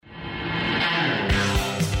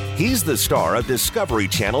He's the star of Discovery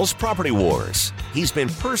Channel's Property Wars. He's been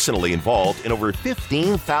personally involved in over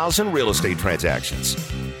 15,000 real estate transactions.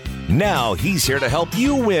 Now he's here to help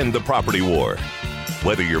you win the property war.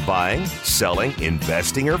 Whether you're buying, selling,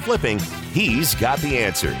 investing, or flipping, he's got the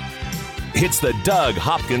answer. It's the Doug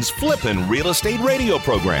Hopkins Flippin' Real Estate Radio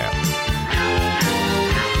Program.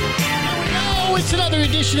 Oh, it's another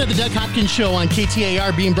edition of the Doug Hopkins Show on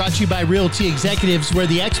KTAR, being brought to you by Realty Executives, where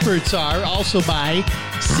the experts are. Also by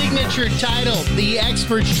Signature Title, the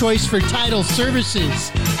expert's choice for title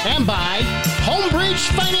services. And by Homebridge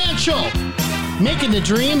Financial, making the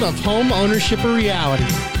dream of home ownership a reality.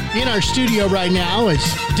 In our studio right now is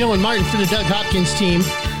Dylan Martin for the Doug Hopkins team,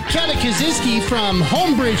 Kevin Kaczynski from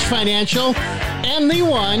Homebridge Financial, and the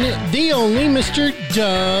one, the only Mr.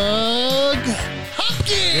 Doug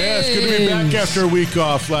Hopkins. Yeah, it's good to be back after a week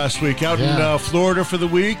off last week. Out in Florida for the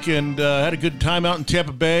week, and had a good time out in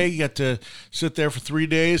Tampa Bay. Got to sit there for 3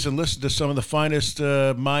 days and listen to some of the finest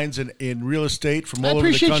minds in real estate from all over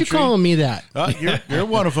the country. I appreciate you calling me that. You're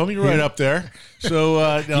one of them. You're right up there.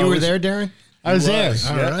 So you were there, Darren? I was there.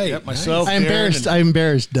 All right. Yep, myself. I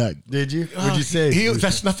embarrassed Doug. Did you? What'd you say?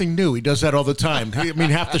 That's nothing new. He does that all the time.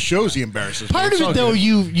 Half the shows he embarrasses. Part of it, though,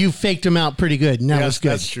 you faked him out pretty good, and that was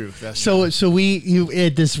good. That's true. So you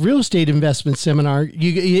at this real estate investment seminar,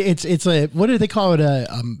 it's a, what do they call it?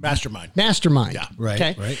 A mastermind. Mastermind. Yeah. Right.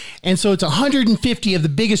 Okay. Right. And so it's 150 of the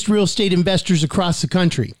biggest real estate investors across the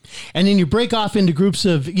country, and then you break off into groups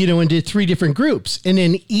of into 3 different groups, and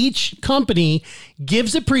then each company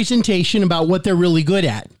gives a presentation about what they're really good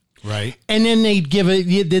at. Right. And then they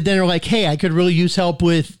then they're like, hey, I could really use help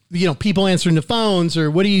with, people answering the phones,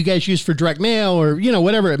 or what do you guys use for direct mail, or,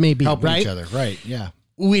 whatever it may be. Helping right? each other. Right. Yeah.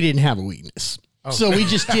 We didn't have a weakness. Oh. So we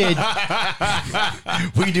just did.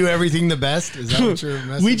 We do everything the best. Is that what you're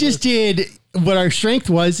messing We just did what our strength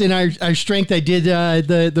was, and our strength, I did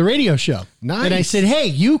the radio show. Nice. And I said, hey,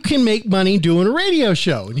 you can make money doing a radio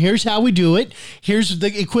show, and here's how we do it. Here's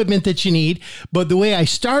the equipment that you need. But the way I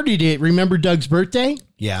started it, remember Doug's birthday?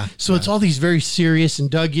 Yeah. So it's all these very serious, and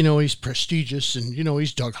Doug, he's prestigious, and,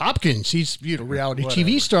 he's Doug Hopkins. He's, reality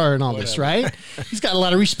TV star and all this, right? He's got a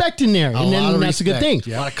lot of respect in there. And then that's a good thing.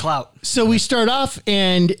 Yeah. A lot of clout. So we start off,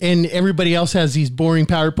 and everybody else has these boring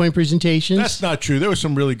PowerPoint presentations. That's not true. There were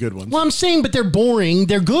some really good ones. Well, I'm saying, but they're boring.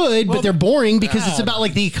 They're good, but they're boring because it's about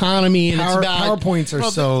like the economy, and it's about PowerPoints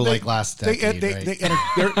are like last decade.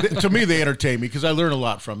 To me, they entertain me because I learn a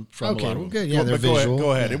lot from a lot of them. Good. Yeah, they're visual.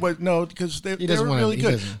 Go ahead. Yeah. It was, no, because they were really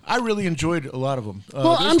good. I really enjoyed a lot of them.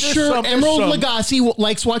 Well, I'm sure Emerald Lagasse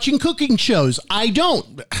likes watching cooking shows. I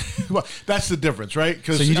don't. Well, that's the difference, right?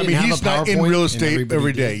 Because so he's not in real estate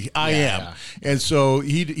every day. Did. I am. Yeah. And so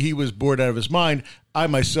he was bored out of his mind. I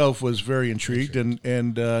myself was very intrigued, and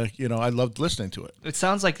I loved listening to it. It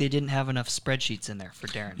sounds like they didn't have enough spreadsheets in there for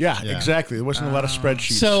Darren. Yeah. Exactly. There wasn't a lot of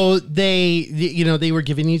spreadsheets. So they were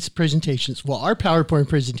giving these presentations. Well, our PowerPoint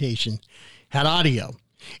presentation had audio,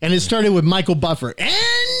 and it started with Michael Buffer. And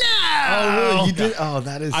oh, really? You did? Oh,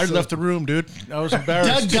 that is. I left the room, dude. I was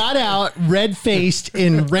embarrassed. Doug got out, red-faced,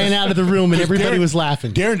 and ran out of the room, and everybody was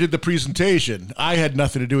laughing. Darren did the presentation. I had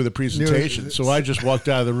nothing to do with the presentation, so I just walked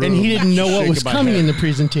out of the room. And he didn't know what was coming in the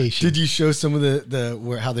presentation. Did you show some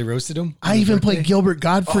of how they roasted him? I even played Gilbert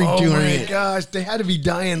Gottfried doing it. Oh my gosh, they had to be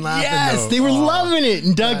dying laughing. Yes, they were loving it,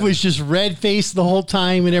 and Doug was just red-faced the whole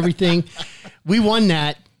time and everything. We won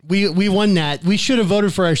that. We won that. We should have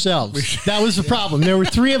voted for ourselves. That was the problem. There were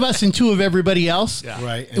 3 of us and 2 of everybody else. Yeah.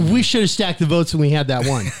 Right. We should have stacked the votes when we had that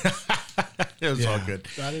one. It was all good.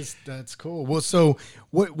 That's cool. Well, so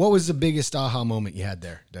what was the biggest aha moment you had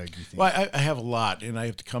there, Doug? You think? Well, I have a lot, and I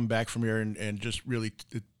have to come back from here and just really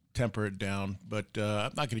temper it down. But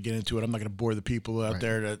I'm not going to get into it. I'm not going to bore the people out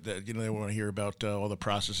there that they want to hear about all the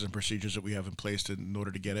processes and procedures that we have in place in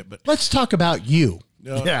order to get it. But let's talk about you.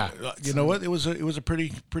 You know what? It was a pretty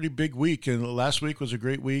big week, and last week was a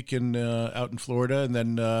great week out in Florida. And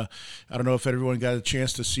then I don't know if everyone got a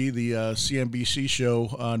chance to see the CNBC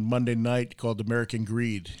show on Monday night called American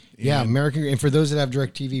Greed. Yeah, American. And for those that have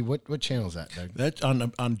DirecTV, what channel is that, Doug? That's on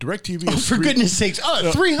DirecTV. Oh, for goodness sakes!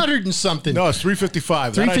 300 and something. No, it's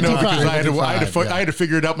 355. 355. I had to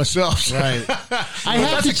figure it out myself. Right. I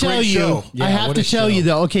have to tell you. I have to tell you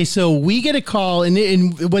though. Okay, so we get a call,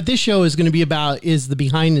 and what this show is going to be about is the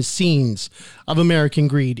behind the scenes of American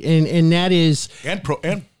Greed, and that is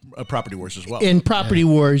Property Wars as well. In Property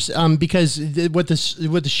Wars, because what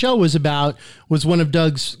the show was about was one of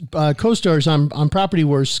Doug's co-stars on Property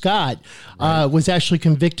Wars, Scott, was actually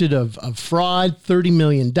convicted of fraud, $30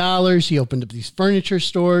 million. He opened up these furniture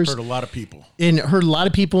stores. Hurt a lot of people. And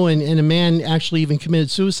a man actually even committed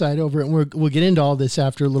suicide over it. And we'll get into all this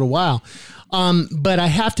after a little while. But I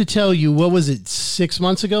have to tell you, what was it, 6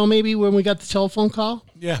 months ago maybe when we got the telephone call?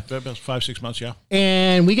 Yeah, about 5-6 months, yeah.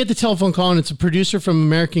 And we get the telephone call, and it's a producer from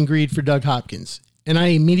American Greed for Doug Hopkins. And I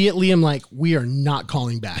immediately am like, we are not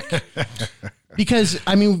calling back. Because,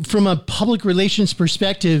 I mean, from a public relations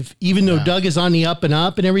perspective, even though Doug is on the up and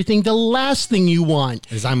up and everything, the last thing you want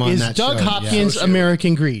is that Doug show. Hopkins,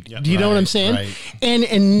 American Greed. Yep. Do you know what I'm saying? Right.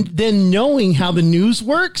 And then knowing how the news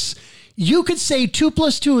works, you could say 2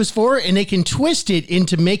 + 2 is 4, and they can twist it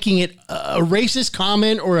into making it a racist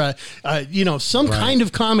comment or some kind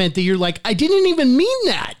of comment that you're like, I didn't even mean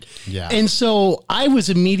that. Yeah. And so I was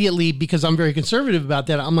immediately, because I'm very conservative about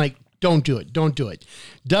that, I'm like, don't do it. Don't do it.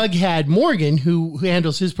 Doug had Morgan, who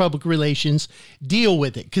handles his public relations, deal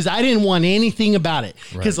with it because I didn't want anything about it.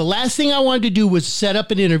 Because the last thing I wanted to do was set up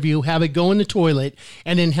an interview, have it go in the toilet,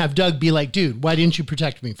 and then have Doug be like, dude, why didn't you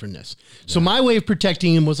protect me from this? So my way of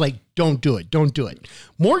protecting him was like, don't do it. Don't do it.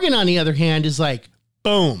 Morgan, on the other hand, is like,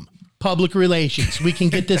 boom, public relations. We can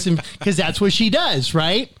get this in because that's what she does,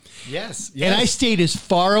 right? Yes. And I stayed as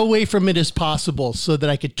far away from it as possible so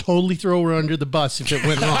that I could totally throw her under the bus if it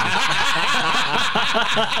went wrong.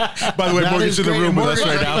 By the way, Morgan's in the room with us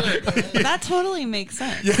right now. That totally makes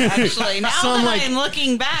sense. Actually, now So I'm that like, I'm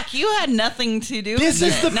looking back, you had nothing to do This with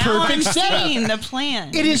is it. the Now perfect I'm setup. seeing the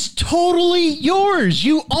plan. It is totally yours.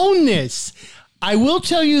 You own this. I will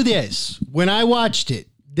tell you this. When I watched it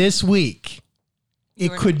this week,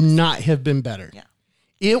 it could not have been better. Yeah.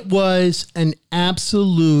 It was an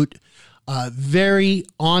absolute, very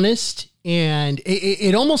honest, and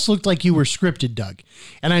it almost looked like you were scripted, Doug.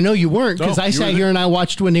 And I know you weren't because No, I you sat were here and I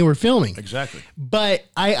watched when they were filming. Exactly. But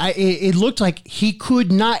it looked like he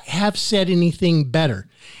could not have said anything better.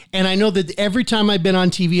 And I know that every time I've been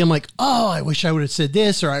on TV, I'm like, oh, I wish I would have said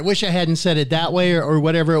this, or I wish I hadn't said it that way, or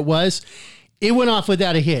whatever it was. It went off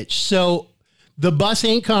without a hitch. So the bus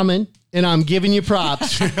ain't coming, and I'm giving you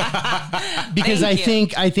props because I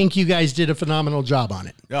think you guys did a phenomenal job on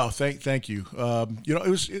it. Oh, thank you.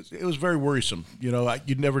 It was very worrisome.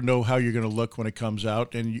 You never know how you're going to look when it comes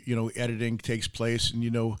out, and editing takes place,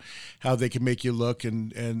 and how they can make you look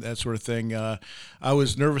and that sort of thing. I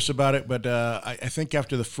was nervous about it, but I think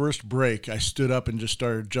after the first break, I stood up and just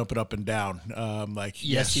started jumping up and down.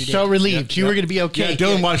 Yes, you did. So relieved. You were going to be okay. Yeah,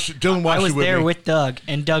 Dylan watched I was it with there me. with Doug,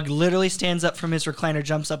 and Doug literally stands up from his recliner,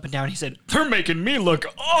 jumps up and down. He said, "They're making me look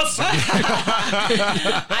awesome."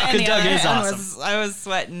 I, on the Doug other is end, awesome. I was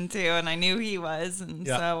sweating too, and I knew he was, and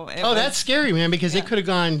so. That's scary, man, because it could have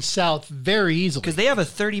gone south very easily. Because they have a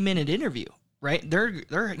 30-minute interview, right? They're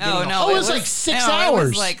getting Oh, it was like 6 hours. It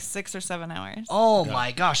was like 6 or 7 hours. Oh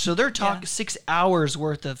my gosh! So they're talking 6 hours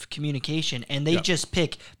worth of communication, and they just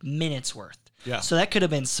pick minutes worth. Yeah. So that could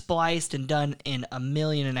have been spliced and done in 1.5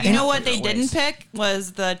 million. You know what they different didn't ways. pick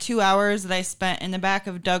was the 2 hours that I spent in the back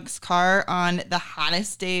of Doug's car on the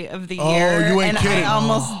hottest day of the Oh, year. you ain't and kidding. I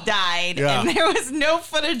almost died. Yeah. And there was no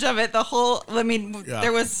footage of it.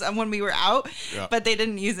 There was when we were out, but they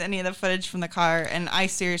didn't use any of the footage from the car. And I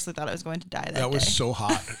seriously thought I was going to die that day. That was so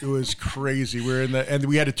hot. It was crazy. And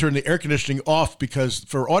we had to turn the air conditioning off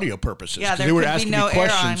for audio purposes. Yeah, 'cause there they were could be asking no me air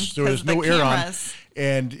questions. on, There was 'cause no the air on, cameras-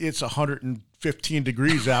 and it's 115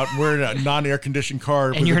 degrees out, and we're in a non-air conditioned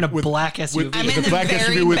car. And you're in a black SUV. I'm in the the black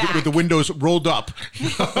very SUV back. with the windows rolled up.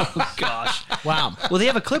 Gosh. Wow. Well, they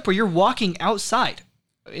have a clip where you're walking outside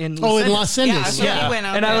in Oh, in Angeles. Los Angeles. so Yeah. we went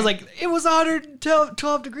out And I there. was like, it was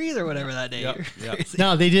 112 degrees or whatever that day.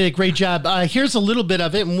 No, they did a great job. Here's a little bit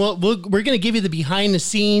of it, and we're going to give you the behind the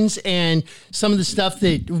scenes and some of the stuff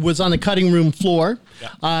that was on the cutting room floor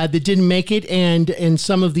that didn't make it, and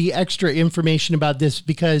some of the extra information about this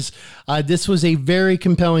because this was a very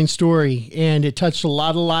compelling story, and it touched a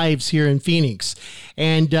lot of lives here in Phoenix.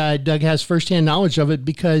 And Doug has firsthand knowledge of it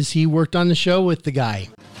because he worked on the show with the guy.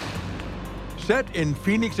 Set in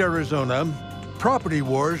Phoenix, Arizona, Property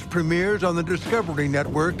Wars premieres on the Discovery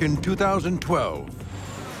Network in 2012.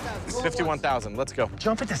 51,000. Let's go.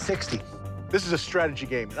 Jump it to 60. This is a strategy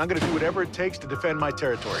game. I'm going to do whatever it takes to defend my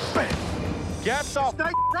territory. Bam! Gaps off.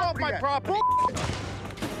 Off my property.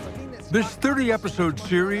 This 30-episode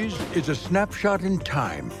series is a snapshot in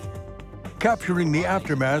time, capturing the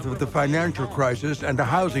aftermath of the financial crisis and a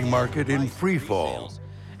housing market in freefall.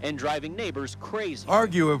 And driving neighbors crazy.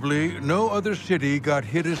 Arguably, no other city got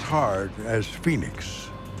hit as hard as Phoenix.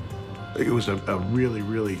 It was a really,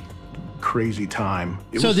 really crazy time.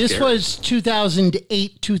 So this was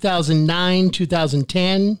 2008, 2009,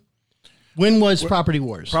 2010. When was Property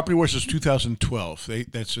Wars? Property Wars is 2012. They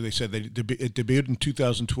said it debuted in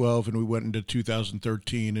 2012, and we went into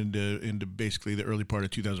 2013 into basically the early part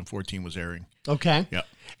of 2014 was airing. Okay. Yeah.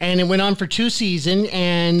 And it went on for 2 seasons,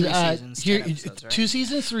 and 3 seasons, 10 episodes, right? 2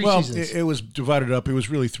 seasons, 3 well, seasons. It was divided up. It was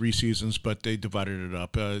really 3 seasons, but they divided it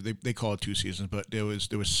up. They call it 2 seasons, but there was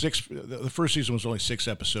 6. The first season was only 6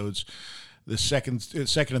 episodes. The second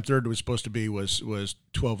and third was supposed to be was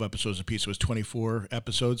 12 episodes apiece. It was 24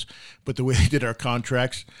 episodes. But the way they did our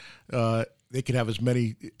contracts, they could have as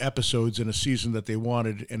many episodes in a season that they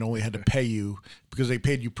wanted, and only had to pay you because they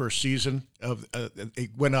paid you per season. It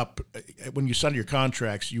went up when you signed your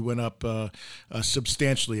contracts. You went up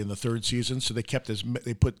substantially in the third season. So they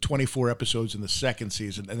put 24 episodes in the second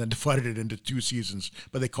season, and then divided it into 2 seasons.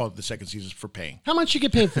 But they called it the second season for paying. How much you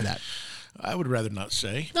get paid for that? I would rather not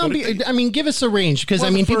say. No, give us a range, because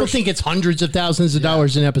people think it's hundreds of thousands of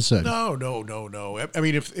dollars an episode. No. I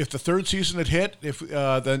mean, if the third season had hit,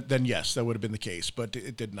 then yes, that would have been the case. But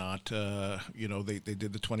it did not. They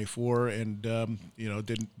did the 24, and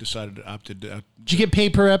decided to opt. Did you get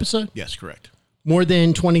paid per episode? Yes, correct. More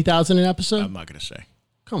than $20,000 an episode? I'm not going to say.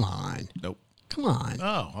 Come on. Nope. Come on.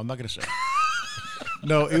 No, I'm not going to say.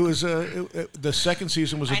 No, it was the second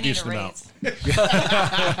season was a decent amount.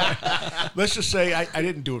 Let's just say I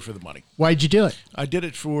didn't do it for the money. Why'd you do it? I did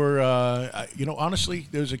it for honestly,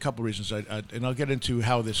 there's a couple reasons. And I'll get into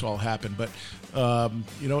how this all happened. But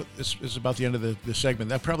this is about the end of the segment.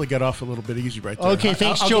 That probably got off a little bit easy right there. Okay,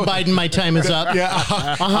 thanks, Joe Biden. My time is up.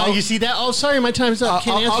 Yeah. You see that? Oh, sorry, my time's up.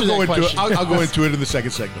 Can't answer that question. I'll go into it in the second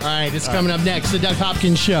segment. All right, it's coming up next. The Doug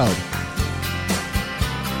Hopkins Show.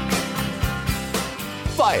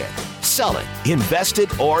 Buy it, sell it, invest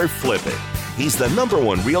it, or flip it. He's the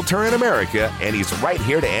 #1 realtor in America, and he's right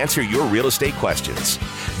here to answer your real estate questions.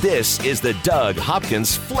 This is the Doug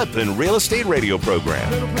Hopkins Flippin' Real Estate Radio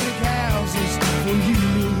Program.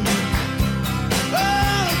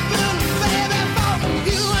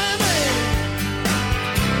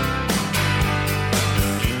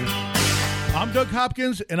 I'm Doug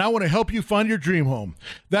Hopkins, and I want to help you find your dream home.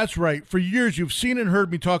 That's right. For years, you've seen and heard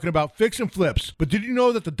me talking about fix and flips. But did you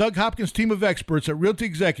know that the Doug Hopkins team of experts at Realty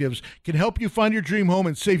Executives can help you find your dream home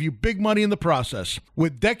and save you big money in the process?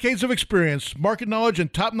 With decades of experience, market knowledge,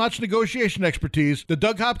 and top-notch negotiation expertise, the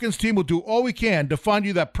Doug Hopkins team will do all we can to find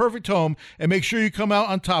you that perfect home and make sure you come out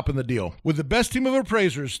on top in the deal. With the best team of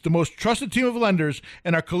appraisers, the most trusted team of lenders,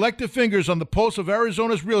 and our collective fingers on the pulse of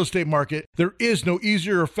Arizona's real estate market, there is no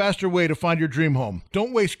easier or faster way to find your dream home.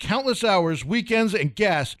 Don't waste countless hours, weekends, and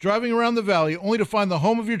gas driving around the valley only to find the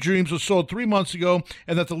home of your dreams was sold 3 months ago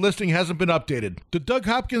and that the listing hasn't been updated. The Doug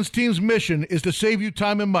Hopkins team's mission is to save you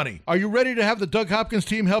time and money. Are you ready to have the Doug Hopkins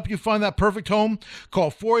team help you find that perfect home?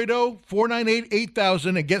 Call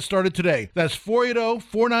 480-498-8000 and get started today. That's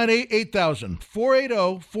 480-498-8000.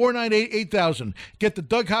 480-498-8000. Get the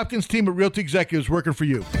Doug Hopkins team at Realty Executives working for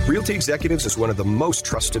you. Realty Executives is one of the most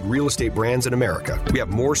trusted real estate brands in America. We have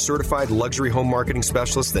more certified luxury home marketing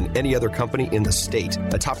specialists than any other company in the state,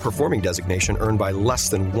 a top performing designation earned by less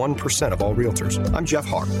than 1% of all realtors. I'm Jeff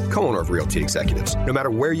Hawk, co-owner of Realty Executives. No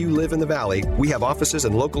matter where you live in the Valley, we have offices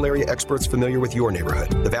and local area experts familiar with your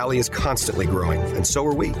neighborhood. The Valley is constantly growing, and so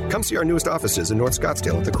are we. Come see our newest offices in North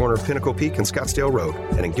Scottsdale at the corner of Pinnacle Peak and Scottsdale Road,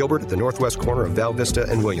 and in Gilbert at the northwest corner of Val Vista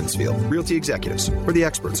and Williamsfield. Realty Executives, where the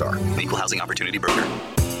experts are. Equal Housing Opportunity Broker.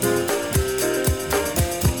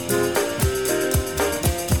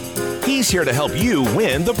 He's here to help you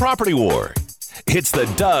win the property war. It's the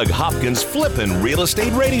Doug Hopkins Flippin' Real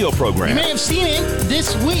Estate Radio Program. You may have seen it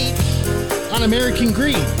this week on American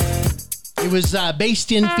Greed. It was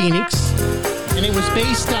based in Phoenix, and it was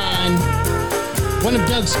based on one of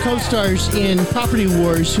Doug's co-stars in Property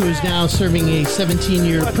Wars, who is now serving a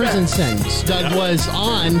 17-year prison sentence. Doug was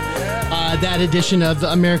on that edition of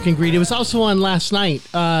American Greed. It was also on last night,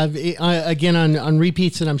 again on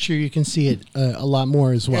repeats, and I'm sure you can see it a lot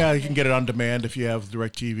more as well. Yeah, you can get it on demand if you have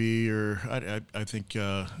DirecTV, or I think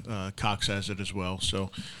Cox has it as well.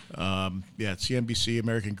 So, it's CNBC,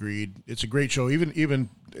 American Greed. It's a great show. Even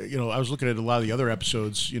I was looking at a lot of the other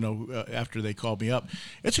episodes, after they called me up.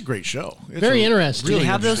 It's a great show. It's very interesting. Do you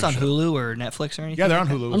have those on Hulu or Netflix or anything? Yeah, they're on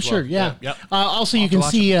Hulu. I'm sure. Yeah. Also, you can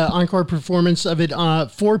see encore performance of it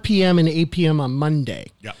 4 p.m. and 8 p.m. on Monday.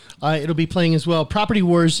 Yeah. It'll be playing as well. Property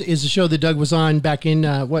Wars is a show that Doug was on back in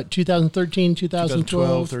 2013,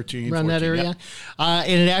 2012, 13, around 14, that area,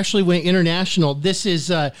 and it actually went international. This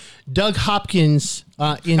is Doug Hopkins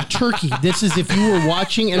in Turkey. This is if you were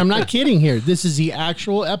watching, and I'm not kidding here. This is the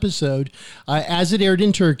actual episode as it aired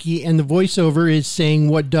in Turkey, and the voiceover is saying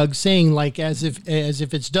what Doug's saying, like as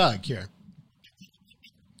if it's Doug here.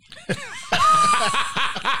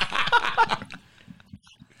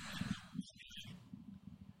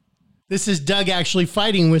 This is Doug actually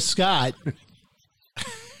fighting with Scott.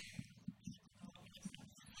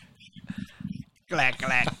 Clack,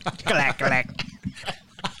 clack, clack, clack.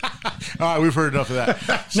 All right, we've heard enough of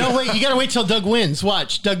that. No, wait, you got to wait till Doug wins.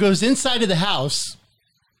 Watch. Doug goes inside of the house.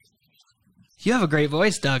 You have a great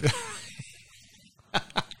voice, Doug.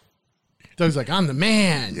 Doug's like, I'm the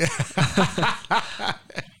man. Is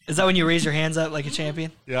that when you raise your hands up like a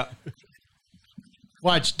champion? Yeah.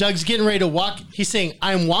 Watch. Doug's getting ready to walk. He's saying,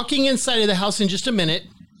 I'm walking inside of the house in just a minute.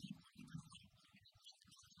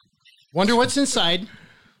 Wonder what's inside.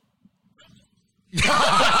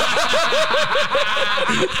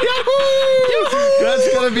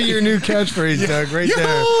 That's gonna be your new catchphrase, Doug, right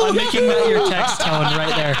there. I'm making that your text tone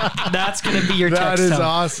right there. That's gonna be your text tone. That is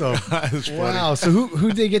awesome. That is funny. Wow. So who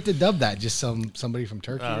did they get to dub that? Just somebody from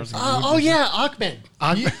Turkey? Or something? Oh yeah, Ahmed.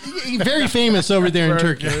 Very famous over there in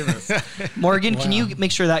Turkey. Morgan, can you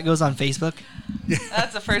make sure that goes on Facebook?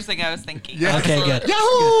 That's the first thing I was thinking. Yeah. Okay, good.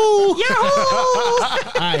 Yahoo! Yahoo!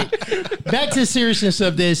 All right, back to the seriousness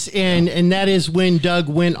of this, and that is when Doug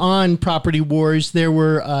went on Property Wars. There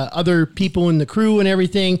were other people in the crew and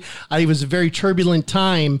everything. It was a very turbulent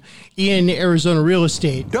time in Arizona real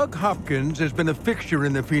estate. Doug Hopkins has been a fixture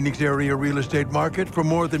in the Phoenix area real estate market for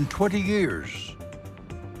more than 20 years.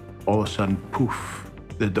 All of a sudden, poof,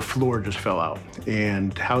 the floor just fell out.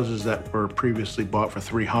 And houses that were previously bought for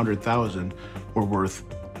 $300,000 were worth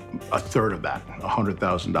a third of that,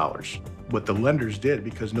 $100,000. What the lenders did,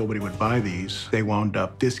 because nobody would buy these, they wound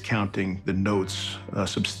up discounting the notes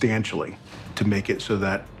substantially to make it so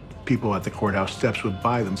that people at the courthouse steps would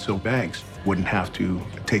buy them so banks wouldn't have to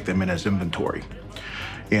take them in as inventory.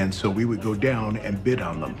 And so we would go down and bid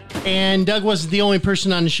on them. And Doug wasn't the only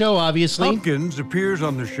person on the show, obviously. Hopkins appears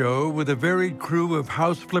on the show with a varied crew of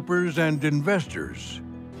house flippers and investors,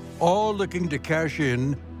 all looking to cash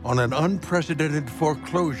in on an unprecedented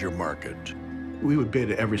foreclosure market. We would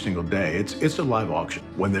bid every single day. It's a live auction.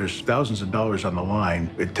 When there's thousands of dollars on the line,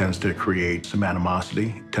 it tends to create some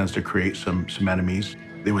animosity, it tends to create some enemies.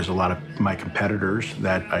 There was a lot of my competitors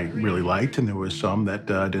that I really liked, and there was some that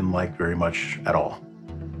I didn't like very much at all.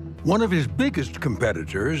 One of his biggest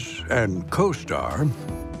competitors and co-star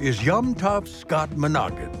is Yum Top Scott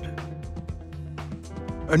Menogid,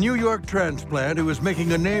 a New York transplant who is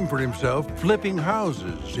making a name for himself flipping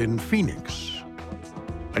houses in Phoenix.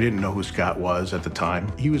 I didn't know who Scott was at the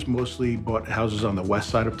time. He was mostly bought houses on the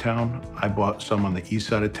west side of town. I bought some on the east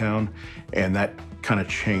side of town, and that kind of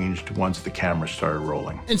changed once the cameras started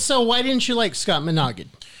rolling. And so why didn't you like Scott Menogid?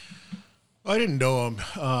 I didn't know him.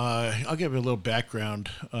 I'll give you a little background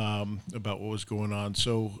about what was going on.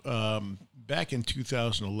 So back in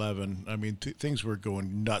 2011, I mean, things were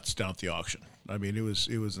going nuts down at the auction. I mean, it was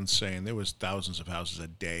insane. There was thousands of houses a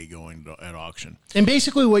day going at auction. And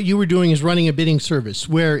basically what you were doing is running a bidding service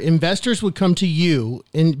where investors would come to you,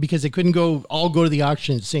 and because they couldn't all go to the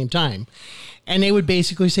auction at the same time. And they would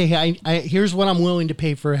basically say, hey, here's what I'm willing to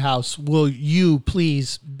pay for a house. Will you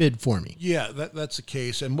please bid for me? Yeah, that's the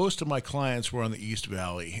case. And most of my clients were on the East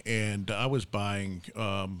Valley. And I was buying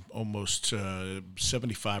almost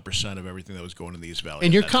 75% of everything that was going in the East Valley.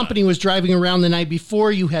 And your company was driving around the night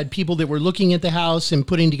before. You had people that were looking at the house and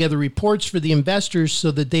putting together reports for the investors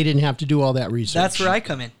so that they didn't have to do all that research. That's where I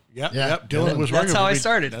come in. Yep. Dylan was That's how I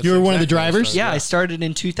started. You were one of the drivers? Yeah, I started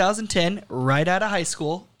in 2010, right out of high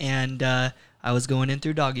school. And I was going in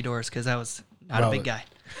through doggy doors because I was not a big guy.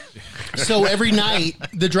 So every night,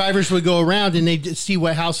 the drivers would go around and they'd see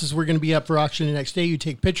what houses were going to be up for auction the next day. You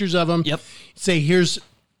take pictures of them. Yep. Say, here's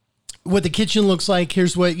what the kitchen looks like.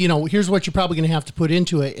 Here's what you're probably going to have to put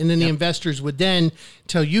into it. And then the investors would then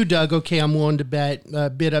tell you, Doug, okay, I'm willing to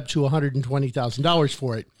bid up to $120,000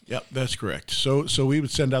 for it. Yep, that's correct. So we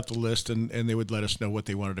would send out the list, and they would let us know what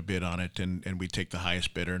they wanted to bid on it, and we'd take the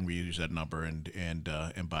highest bidder, and we use that number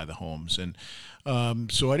and buy the homes. And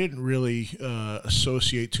so I didn't really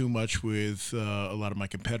associate too much with a lot of my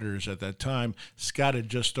competitors at that time. Scott had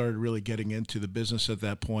just started really getting into the business at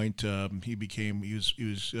that point. He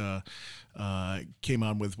came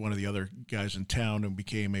on with one of the other guys in town and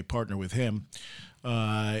became a partner with him.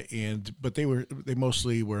 But they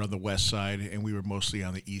mostly were on the west side, and we were mostly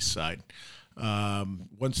on the east side.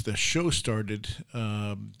 Once the show started,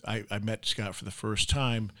 I met Scott for the first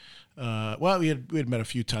time. We had met a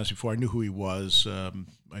few times before. I knew who he was.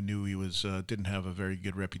 I knew he was didn't have a very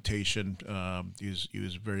good reputation. He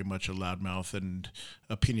was very much a loudmouth and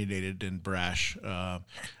opinionated and brash.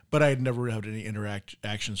 But I had never had any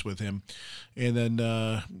interactions with him. And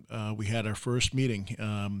then we had our first meeting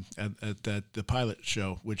at the pilot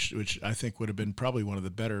show, which I think would have been probably one of the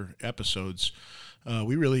better episodes.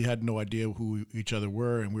 We really had no idea who each other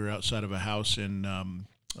were, and we were outside of a house in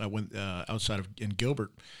went outside in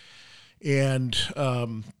Gilbert, and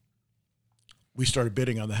we started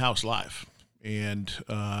bidding on the house live. And,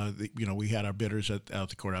 we had our bidders out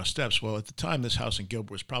the courthouse steps. Well, at the time, this house in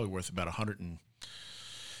Gilbert was probably worth about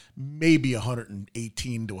maybe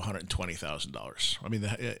 $118,000 to $120,000. I mean,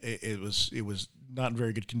 it was not in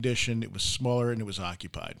very good condition. It was smaller and it was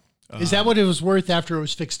occupied. Is that what it was worth after it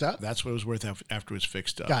was fixed up? That's what it was worth after it was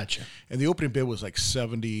fixed up. Gotcha. And the opening bid was like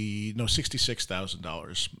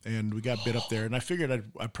 $66,000, and we got bid up there. And I figured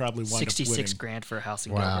I'd probably wind up winning. $66,000 for a house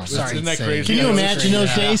in Wow. Gilbert. Sorry, isn't that crazy? Can you imagine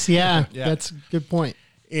those days? Yeah, that's a good point.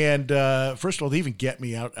 And first of all, to even get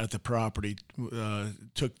me out at the property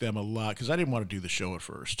took them a lot because I didn't want to do the show at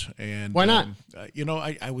first. And why not?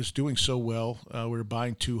 I was doing so well. We were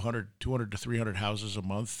buying 200 to 300 houses a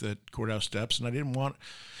month at Courthouse Steps, and I didn't want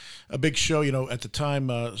a big show. At the time,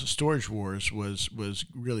 Storage Wars was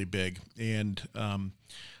really big, and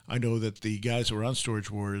I know that the guys that were on Storage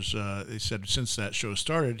Wars, they said since that show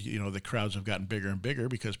started, the crowds have gotten bigger and bigger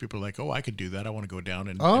because people are like, oh, I could do that. I want to go down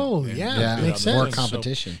and makes sense. More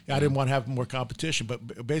competition. So, I didn't want to have more competition,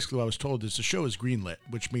 but basically what I was told is the show is greenlit,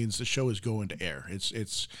 which means the show is going to air.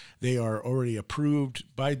 They are already approved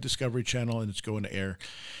by Discovery Channel, and it's going to air.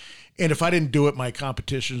 And if I didn't do it, my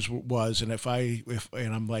competitions was, and and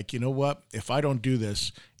I'm like, you know what? If I don't do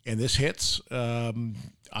this and this hits, I'm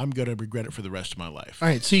going to regret it for the rest of my life. All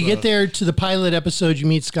right. So you get there to the pilot episode, you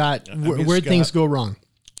meet Scott. Where'd things go wrong?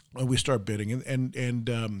 Well, we start bidding,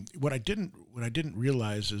 and what I didn't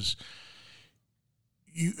realize is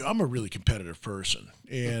I'm a really competitive person,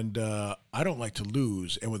 and I don't like to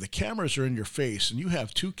lose. And when the cameras are in your face, and you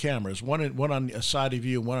have two cameras, one on a side of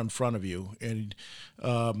you and one in front of you, and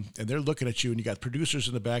they're looking at you, and you got producers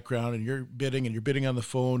in the background, and you're bidding on the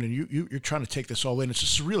phone, and you're trying to take this all in. It's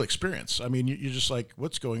a surreal experience. I mean, you're just like,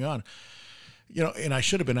 what's going on? And I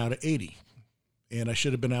should have been out at 80. And I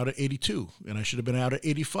should have been out at 82, and I should have been out at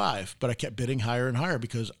 85, but I kept bidding higher and higher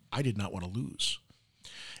because I did not want to lose,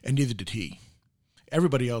 and neither did he.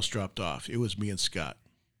 Everybody else dropped off. It was me and Scott,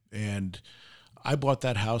 and I bought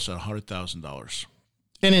that house at $100,000.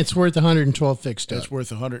 And it's worth 112 fixed up. It's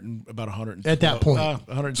worth about 100 at that point.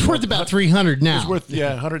 It's worth about 300 now. It's worth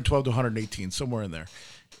 112 to 118, somewhere in there,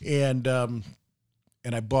 and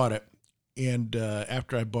I bought it. And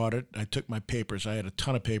after I bought it, I took my papers. I had a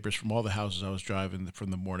ton of papers from all the houses I was driving from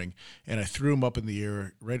the morning, and I threw them up in the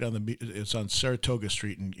air right on it's on Saratoga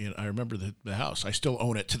Street, and I remember the house. I still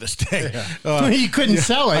own it to this day. Yeah. You couldn't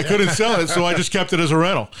sell it. I couldn't sell it, so I just kept it as a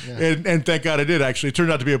rental. Yeah. And thank God I did, actually. It turned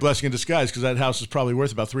out to be a blessing in disguise because that house is probably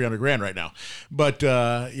worth about $300,000 right now. But,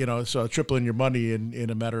 so tripling your money in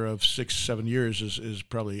a matter of 6-7 years is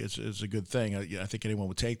probably it's a good thing. I think anyone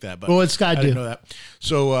would take that. But well, what's Scott do? I didn't know that.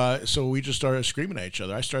 So we just started screaming at each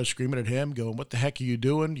other. I started screaming at him, going, "What the heck are you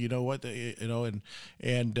doing?"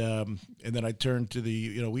 And then I turned to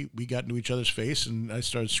we got into each other's face, and I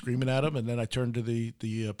started screaming at him, and then I turned to the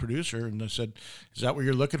producer and I said, "Is that what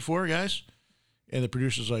you're looking for, guys?" And the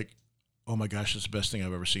producer's like, "Oh my gosh, that's the best thing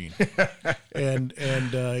I've ever seen." and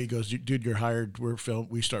he goes, "Dude, you're hired.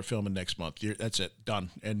 We start filming next month. That's it,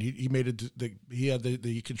 done." And he made it. He had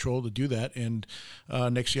the control to do that. And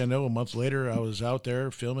next thing I know, a month later, I was out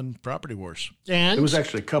there filming Property Wars. And there was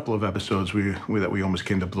actually a couple of episodes that we almost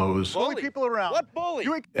came to blows. Bully people around. What bully?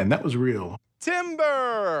 And that was real.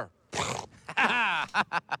 Timber.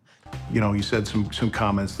 You said some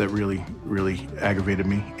comments that really, really aggravated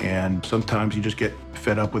me, and sometimes you just get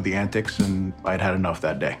fed up with the antics, and I'd had enough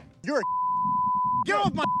that day. You're a get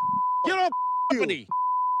off my property.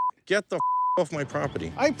 Get the off my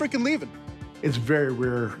property. I ain't freaking leaving. It's very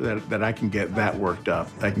rare that I can get that worked up.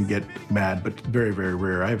 I can get mad, but very, very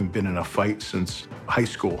rare. I haven't been in a fight since high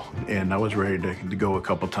school, and I was ready to go a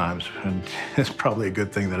couple times, and it's probably a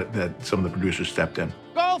good thing that some of the producers stepped in.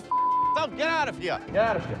 Go get out of here. Get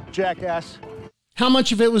out of here, jackass. How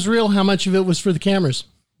much of it was real? How much of it was for the cameras?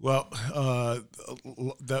 Well,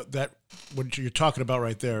 that what you're talking about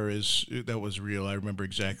right there that was real. I remember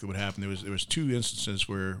exactly what happened. There was two instances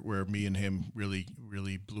where me and him really,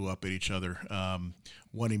 really blew up at each other.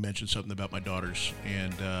 One, he mentioned something about my daughters,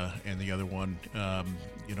 and the other one,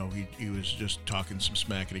 he was just talking some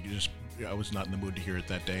smack, and I was not in the mood to hear it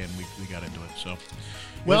that day, and we got into it. So,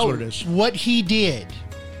 that's what it is. What he did,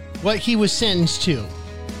 what he was sentenced to,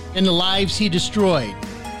 and the lives he destroyed.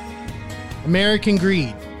 American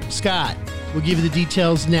Greed. Scott, we'll give you the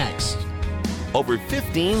details next. Over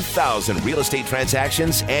 15,000 real estate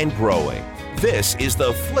transactions and growing. This is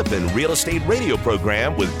the Flippin' Real Estate Radio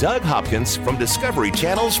program with Doug Hopkins from Discovery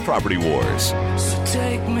Channel's Property Wars. So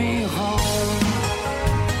take me home.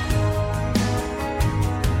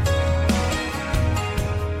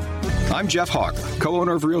 I'm Jeff Hawk,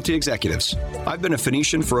 co-owner of Realty Executives. I've been a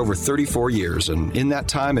Phoenician for over 34 years, and in that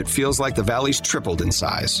time, it feels like the Valley's tripled in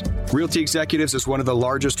size. Realty Executives is one of the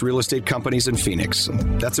largest real estate companies in Phoenix.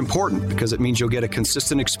 And that's important because it means you'll get a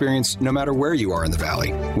consistent experience no matter where you are in the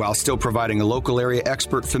Valley, while still providing a local area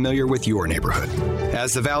expert familiar with your neighborhood.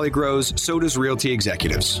 As the Valley grows, so does Realty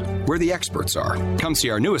Executives, where the experts are. Come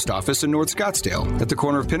see our newest office in North Scottsdale at the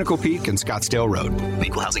corner of Pinnacle Peak and Scottsdale Road.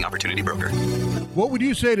 Equal Housing Opportunity Broker. What would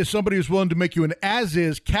you say to somebody who's willing to make you an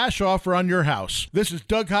as-is cash offer on your house? This is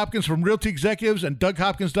Doug Hopkins from Realty Executives and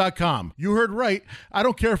DougHopkins.com. You heard right. I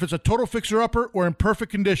don't care if it's a total fixer-upper or in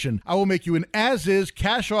perfect condition. I will make you an as-is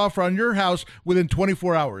cash offer on your house within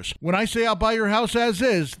 24 hours. When I say I'll buy your house as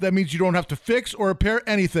is, that means you don't have to fix or repair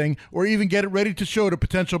anything or even get it ready to show to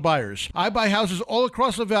potential buyers. I buy houses all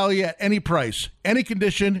across the Valley at any price, any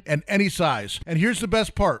condition, and any size. And here's the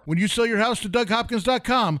best part. When you sell your house to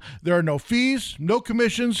DougHopkins.com, there are no fees, no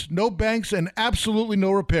commissions, no banks, and absolutely no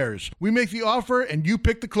repairs. We make the offer and you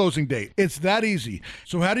pick the closing date. It's that easy.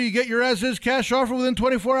 So how do you get your as-is cash offer within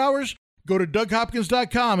 24 hours? Go to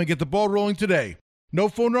DougHopkins.com and get the ball rolling today. No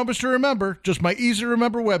phone numbers to remember, just my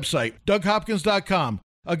easy-to-remember website, DougHopkins.com.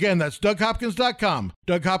 Again, that's DougHopkins.com.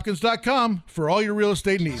 DougHopkins.com for all your real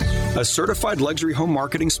estate needs. A certified luxury home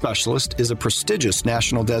marketing specialist is a prestigious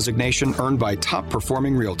national designation earned by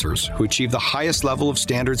top-performing realtors who achieve the highest level of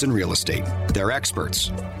standards in real estate. They're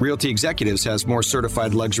experts. Realty Executives has more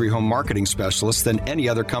certified luxury home marketing specialists than any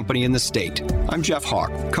other company in the state. I'm Jeff Hawk,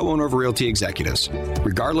 co-owner of Realty Executives.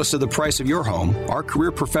 Regardless of the price of your home, our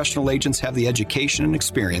career professional agents have the education and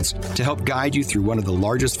experience to help guide you through one of the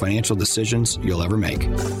largest financial decisions you'll ever make.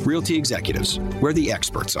 Realty Executives, where the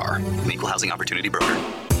experts are. Equal Housing Opportunity Broker.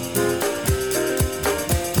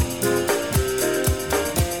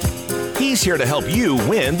 He's here to help you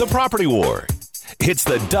win the property war. It's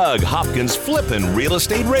the Doug Hopkins Flippin' Real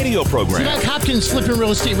Estate Radio Program. The Doug Hopkins Flippin'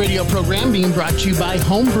 Real Estate Radio Program being brought to you by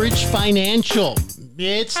Homebridge Financial.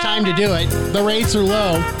 It's time to do it. The rates are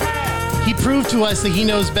low. He proved to us that he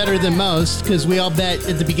knows better than most because we all bet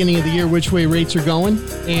at the beginning of the year which way rates are going.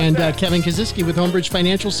 And Kevin Kaczynski with Homebridge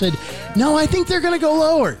Financial said, no, I think they're going to go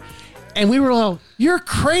lower. And we were all, you're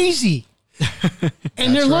crazy.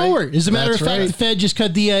 And they're lower. As a matter of fact, the Fed just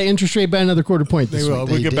cut the interest rate by another quarter point this week.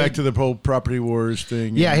 We'll get back to the whole property wars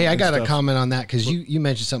thing. Yeah, hey, I got a comment on that because you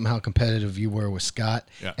mentioned something how competitive you were with Scott.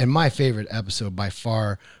 Yeah. And my favorite episode by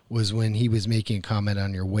far was when he was making a comment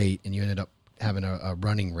on your weight and you ended up having a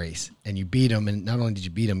running race and you beat him. And not only did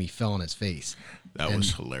you beat him, he fell on his face. That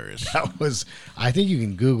was hilarious. That was, I think you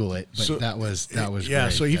can Google it, but that was yeah.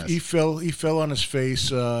 Great. So he fell on his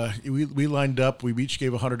face. We lined up. We each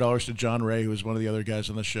gave $100 to John Ray, who was one of the other guys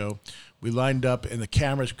on the show. We lined up, and the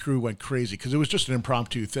camera's crew went crazy because it was just an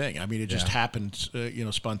impromptu thing. I mean, it just happened,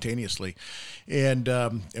 spontaneously, and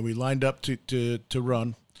we lined up to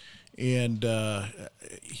run. And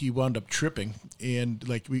he wound up tripping, and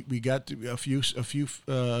like we got a few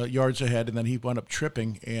yards ahead, and then he wound up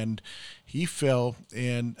tripping, and he fell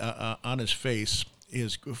and on his face.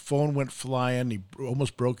 His phone went flying. He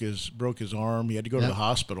almost broke his arm. He had to go to the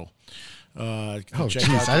hospital.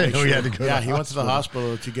 Jeez, I didn't know he had to go. Yeah, he went to the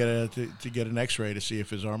hospital to get an X-ray to see if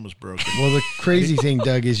his arm was broken. Well, the crazy thing,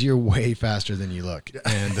 Doug, is you're way faster than you look,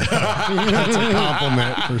 and that's a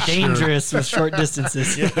compliment for Dangerous with short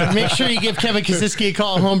distances. Yeah. Make sure you give Kevin Kaczynski a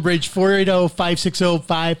call, Homebridge,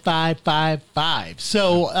 480-560-5555.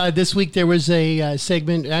 So this week there was a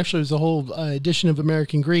segment, actually it was a whole edition of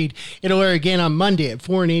American Greed. It'll air again on Monday at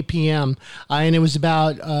 4 and 8 p.m. And it was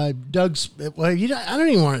about Doug's, I don't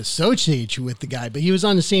even want to associate you with the guy, but he was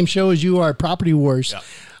on the same show as you are, Property Wars,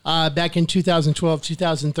 back in 2012,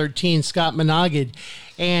 2013, Scott Monaghan.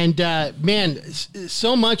 And man,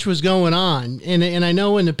 so much was going on. And I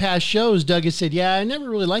know in the past shows, Doug has said, yeah, I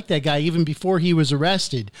never really liked that guy, even before he was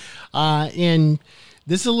arrested. And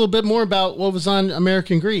this is a little bit more about what was on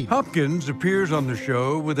American Greed. Hopkins appears on the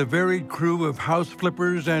show with a varied crew of house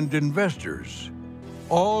flippers and investors,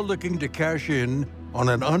 all looking to cash in on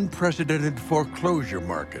an unprecedented foreclosure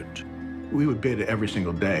market. We would bid every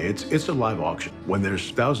single day. It's a live auction. When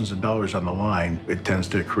there's thousands of dollars on the line, it tends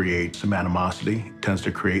to create some animosity, tends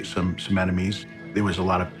to create some enemies. There was a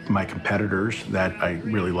lot of my competitors that I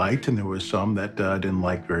really liked, and there was some that I didn't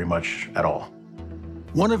like very much at all.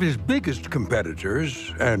 One of his biggest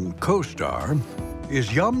competitors and co-star is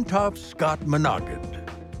Yumtop Scott Monaghan,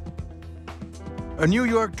 a New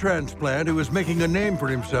York transplant who is making a name for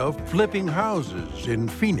himself flipping houses in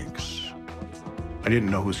Phoenix. I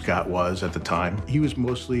didn't know who Scott was at the time. He was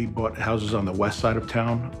mostly bought houses on the west side of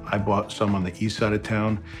town. I bought some on the east side of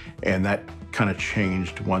town, and that kind of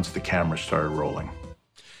changed once the cameras started rolling.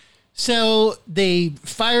 So they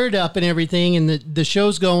fired up and everything, and the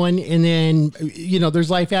show's going, and then there's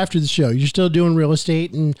life after the show. You're still doing real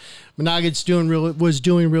estate, and Menogget's was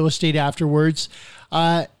doing real estate afterwards.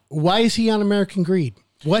 Why is he on American Greed?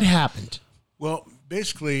 What happened? Well,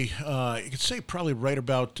 basically, you could say probably right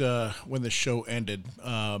about when the show ended.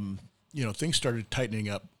 Things started tightening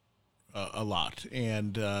up a lot,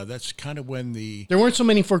 and that's kind of when there weren't so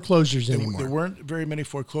many foreclosures anymore. There weren't very many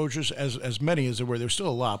foreclosures, as many as there were. There were still a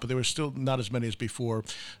lot, but there were still not as many as before.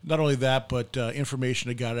 Not only that, but information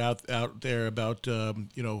had got out there about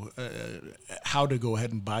how to go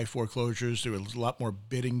ahead and buy foreclosures. There were a lot more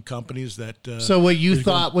bidding companies that. So what you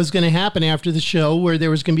thought was going to happen after the show, where there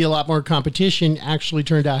was going to be a lot more competition, actually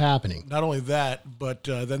turned out happening. Not only that, but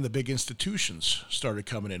then the big institutions started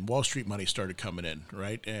coming in. Wall Street money started coming in,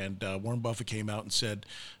 right? And Warren Buffett came out and said,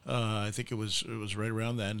 I think it was right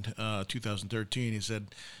around then, 2013. He said,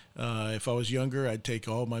 if I was younger, I'd take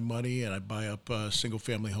all my money and I'd buy up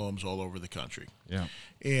single-family homes all over the country. Yeah.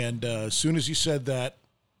 And as soon as he said that,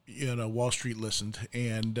 Wall Street listened,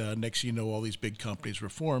 and next thing you know, all these big companies were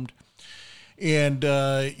formed. And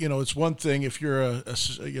it's one thing if you're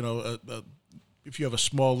if you have a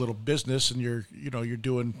small little business and you're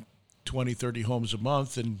doing 20, 30 homes a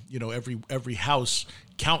month, and every house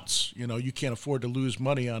counts. You can't afford to lose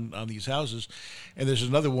money on these houses. And there's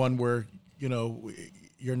another one where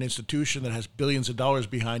you're an institution that has billions of dollars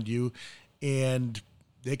behind you, and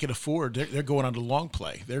they can afford. They're going on to long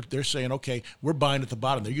play. They're saying, okay, we're buying at the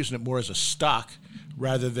bottom. They're using it more as a stock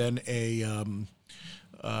rather than a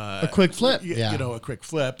quick flip. A quick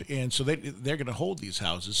flip. And so they're going to hold these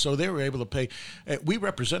houses. So they were able to pay. We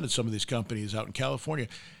represented some of these companies out in California.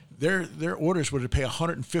 Their orders were to pay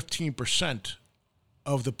 115%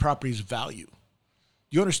 of the property's value.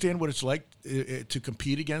 You understand what it's like to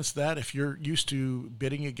compete against that? If you're used to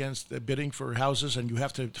bidding for houses and you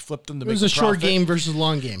have to flip them to make a profit. It was a short game versus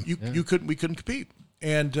long game. We couldn't compete.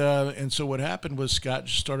 And so what happened was Scott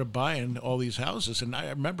just started buying all these houses. And I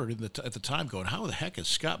remember at the time going, how the heck is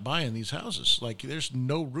Scott buying these houses? Like, there's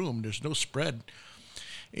no room, there's no spread.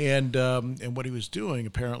 And what he was doing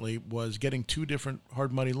apparently was getting two different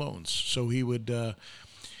hard money loans. So he would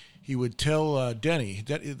tell Denny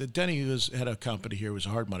that Denny had a company here. It was a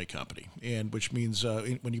hard money company, and which means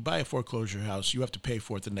when you buy a foreclosure house, you have to pay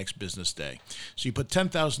for it the next business day. So you put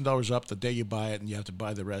 $10,000 up the day you buy it, and you have to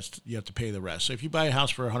buy the rest. You have to pay the rest. So if you buy a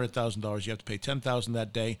house for $100,000, you have to pay $10,000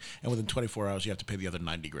 that day, and within 24 hours, you have to pay the other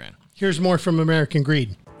 $90,000. Here's more from American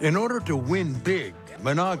Greed. In order to win big,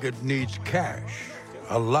 Menogget needs cash.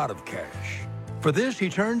 A lot of cash. For this, he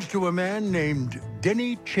turns to a man named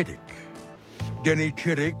Denny Chittick. Denny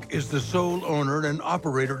Chittick is the sole owner and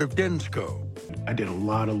operator of Densco. I did a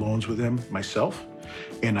lot of loans with him myself,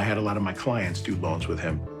 and I had a lot of my clients do loans with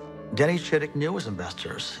him. Denny Chittick knew his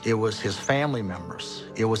investors. It was his family members.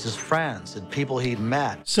 It was his friends and people he'd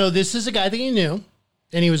met. So this is a guy that he knew,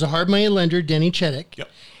 and he was a hard money lender, Denny Chittick. Yep.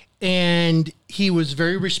 And he was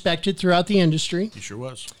very respected throughout the industry. He sure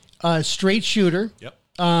was. Straight shooter. Yep.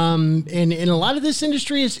 And a lot of this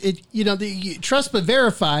industry is, trust but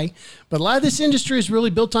verify, but a lot of this industry is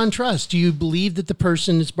really built on trust. Do you believe that the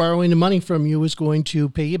person that's borrowing the money from you is going to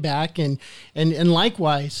pay you back? And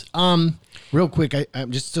likewise. Real quick,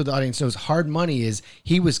 I'm just so the audience knows, hard money is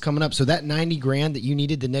he was coming up. So that $90,000 that you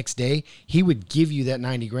needed the next day, he would give you that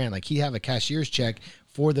 $90,000. Like, he'd have a cashier's check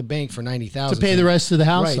for the bank for $90,000 to pay the rest of the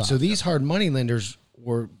house. Right. Off. So these hard money lenders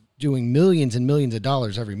were doing millions and millions of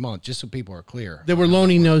dollars every month, just so people are clear. They were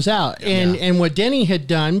loaning those out. And what Denny had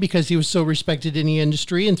done, because he was so respected in the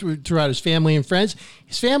industry and throughout his family and friends,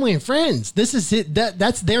 this is it.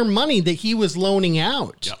 That's their money that he was loaning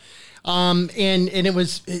out. Yep. And it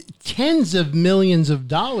was tens of millions of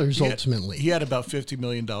dollars ultimately. He had about $50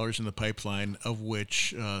 million in the pipeline, of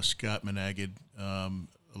which Scott Menogget not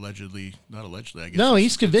allegedly, I guess. No,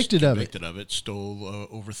 he's convicted of it. Stole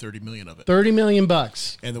over $30 million of it. $30 million.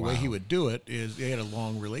 And the way he would do it is they had a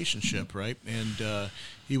long relationship, right? And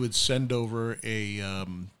he would send over he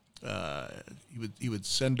would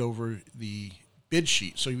send over the bid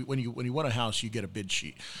sheet. So when you want a house, you get a bid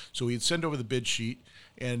sheet. So he'd send over the bid sheet,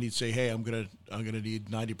 and he'd say, "Hey, I'm gonna need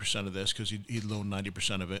 90% of this," because he'd loan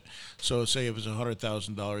 90% of it. So say if it was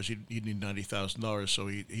 $100,000, he'd need $90,000. So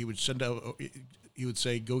he would send out. He would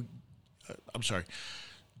say, "Go." I'm sorry.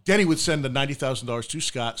 Denny would send the $90,000 to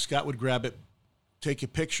Scott. Scott would grab it, take a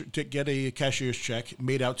picture, get a cashier's check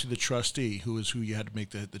made out to the trustee, who is who you had to make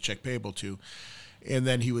the check payable to, and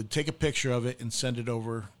then he would take a picture of it and send it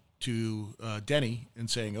over to Denny and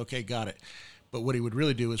saying, "Okay, got it." But what he would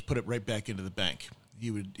really do is put it right back into the bank.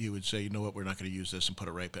 he would say, you know what, we're not going to use this, and put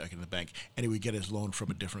it right back in the bank, and he would get his loan from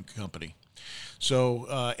a different company. So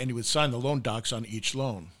and he would sign the loan docs on each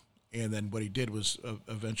loan, and then what he did was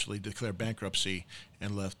eventually declare bankruptcy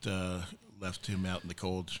and left him out in the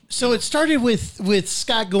cold. So it started with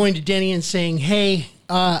Scott going to Denny and saying, hey,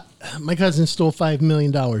 my cousin stole $5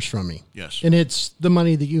 million from me. Yes. And it's the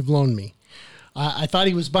money that you've loaned me. I thought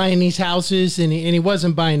he was buying these houses, and he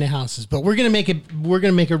wasn't buying the houses, but we're gonna make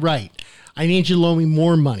it right. I need you to loan me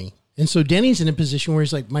more money. And so Denny's in a position where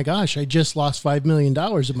he's like, my gosh, I just lost $5 million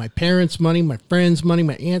of my parents' money, my friends' money,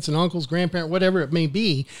 my aunts and uncles, grandparents, whatever it may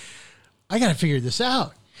be. I got to figure this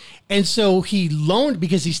out. And so he loaned,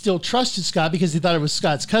 because he still trusted Scott, because he thought it was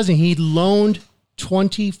Scott's cousin. He loaned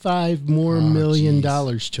 $25 million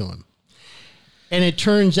to him. And it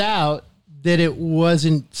turns out that it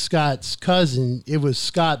wasn't Scott's cousin. It was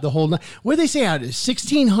Scott the whole night. What did they say?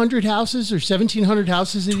 1,600 houses or 1,700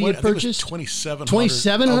 houses that he had purchased?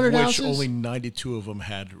 2,700 houses? Which only 92 of them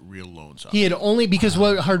had real loans on. He had only, because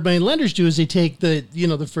what hard money lenders do is they take the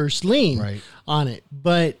first lien on it.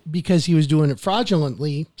 But because he was doing it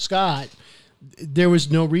fraudulently, Scott, there was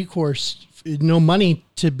no recourse, no money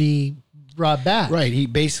to be brought back. Right. He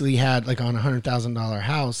basically had, like, on a $100,000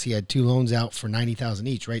 house, he had 2 loans out for $90,000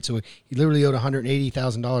 each, right? So he literally owed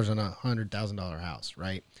 $180,000 on a $100,000 house,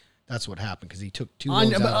 right? That's what happened, because he took 2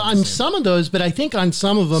 loans out. On some of those, but I think on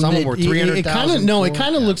some of them, some were $300,000. It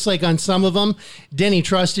kind of looks like on some of them, Denny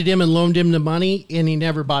trusted him and loaned him the money, and he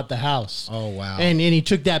never bought the house. Oh, wow. And he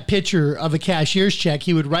took that picture of a cashier's check.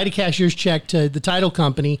 He would write a cashier's check to the title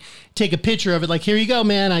company, take a picture of it, like, here you go,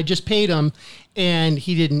 man, I just paid him. And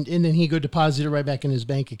he didn't, and then he go deposit it right back in his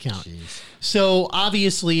bank account. Jeez. So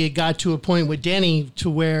obviously it got to a point with Denny to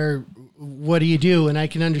where, what do you do? And I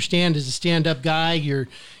can understand, as a stand-up guy, you're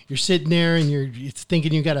sitting there and you're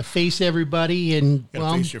thinking you got to face everybody, and you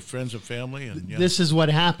got to face your friends and family. And this is what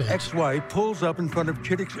happened. Ex-wife pulls up in front of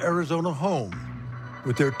Chittick's Arizona home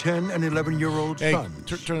with their 10 and 11-year-old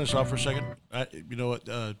sons. Turn this off for a second. You know what?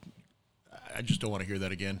 I just don't want to hear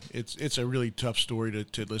that again. It's a really tough story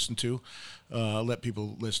to listen to. Let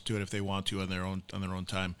people listen to it if they want to on their own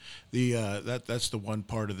time. That's the one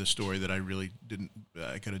part of the story that I really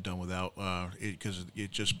I could have done without, because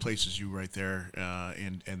it just places you right there,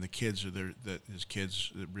 and the kids are there. His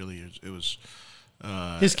kids, it was.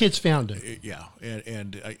 His kids found it. Yeah,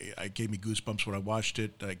 and it gave me goosebumps when I watched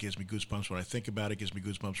it. It gives me goosebumps when I think about it. It gives me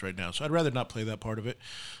goosebumps right now. So I'd rather not play that part of it.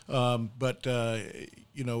 But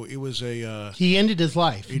it was a... he ended his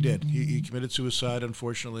life. He did. He committed suicide,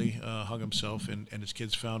 unfortunately, hung himself, and his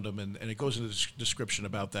kids found him. And it goes into the description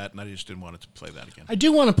about that, and I just didn't want it to play that again. I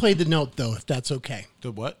do want to play the note, though, if that's okay.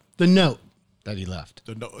 The what? The note that he left.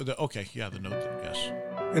 The note. Okay, yeah, the note, yes.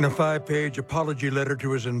 In a 5-page apology letter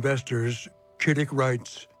to his investors, Chittick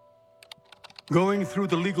writes, "Going through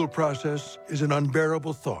the legal process is an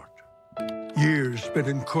unbearable thought. Years spent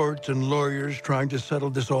in courts and lawyers trying to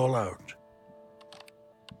settle this all out.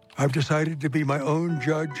 I've decided to be my own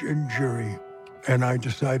judge and jury, and I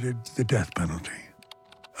decided the death penalty.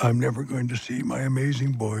 I'm never going to see my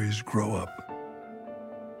amazing boys grow up."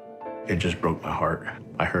 It just broke my heart.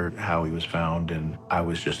 I heard how he was found, and I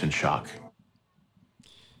was just in shock.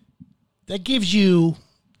 That gives you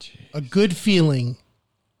a good feeling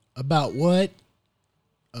about what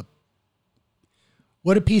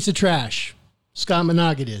a piece of trash Scott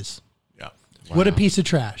Managet is. Yeah. Wow. What a piece of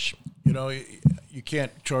trash. You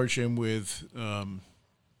can't charge him with...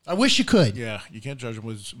 I wish you could. Yeah, you can't charge him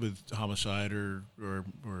with homicide or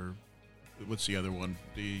what's the other one?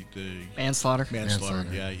 The manslaughter.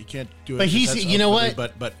 Yeah, you can't do it. But he's, you know what?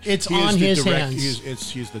 But it's on his hands.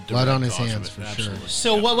 He's the direct blood on his cause hands of for it. sure.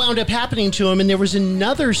 So what wound up happening to him, and there was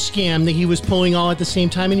another scam that he was pulling all at the same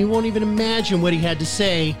time, and you won't even imagine what he had to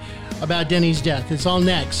say about Denny's death. It's all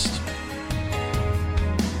next.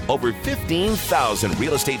 Over 15,000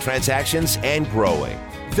 real estate transactions and growing.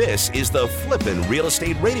 This is the Flippin' Real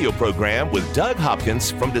Estate Radio program with Doug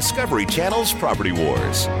Hopkins from Discovery Channel's Property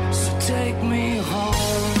Wars. So take me home.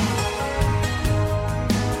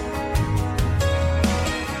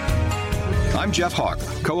 I'm Jeff Hawk,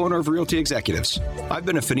 co-owner of Realty Executives. I've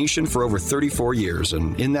been a Phoenician for over 34 years,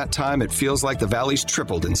 and in that time, it feels like the Valley's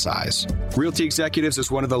tripled in size. Realty Executives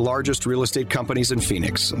is one of the largest real estate companies in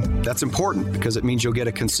Phoenix. And that's important because it means you'll get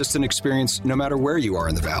a consistent experience no matter where you are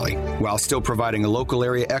in the Valley, while still providing a local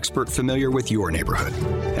area expert familiar with your neighborhood.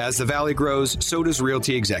 As the Valley grows, so does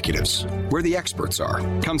Realty Executives, where the experts are.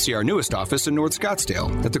 Come see our newest office in North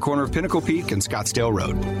Scottsdale at the corner of Pinnacle Peak and Scottsdale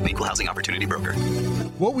Road. Equal Housing Opportunity Broker.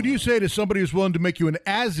 What would you say to somebody who's is willing to make you an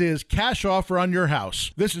as-is cash offer on your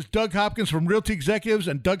house. This is Doug Hopkins from Realty Executives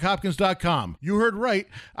and DougHopkins.com. You heard right.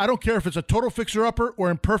 I don't care if it's a total fixer-upper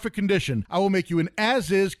or in perfect condition. I will make you an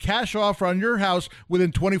as-is cash offer on your house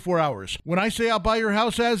within 24 hours. When I say I'll buy your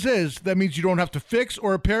house as is, that means you don't have to fix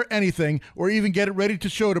or repair anything or even get it ready to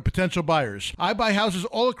show to potential buyers. I buy houses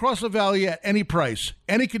all across the valley at any price,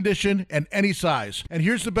 any condition, and any size. And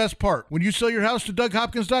here's the best part. When you sell your house to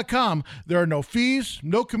DougHopkins.com, there are no fees,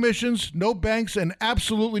 no commissions, no banks, and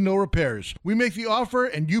absolutely no repairs. We make the offer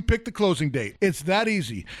and you pick the closing date. It's that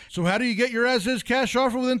easy. So how do you get your as-is cash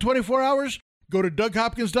offer within 24 hours? Go to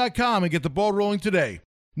DougHopkins.com and get the ball rolling today.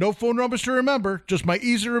 No phone numbers to remember, just my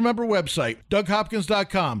easy-to-remember website,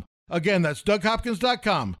 DougHopkins.com. Again, that's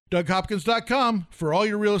DougHopkins.com. DougHopkins.com for all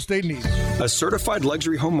your real estate needs. A certified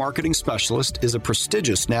luxury home marketing specialist is a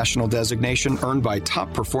prestigious national designation earned by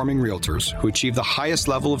top-performing realtors who achieve the highest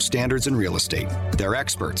level of standards in real estate. They're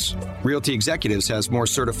experts. Realty Executives has more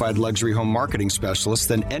certified luxury home marketing specialists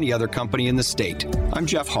than any other company in the state. I'm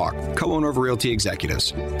Jeff Hawk, co-owner of Realty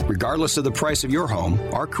Executives. Regardless of the price of your home,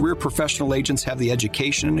 our career professional agents have the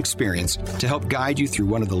education and experience to help guide you through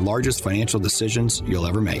one of the largest financial decisions you'll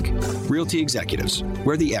ever make. Realty Executives,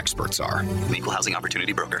 where the experts are. Equal Housing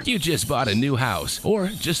Opportunity Broker. You just bought a new house or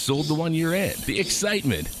just sold the one you're in. The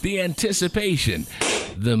excitement, the anticipation,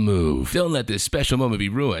 the move. Don't let this special moment be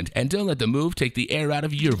ruined, and don't let the move take the air out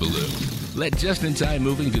of your balloon. Let Just In Time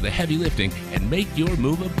Moving do the heavy lifting and make your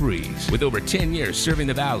move a breeze. With over 10 years serving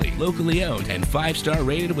the Valley, locally owned and 5-star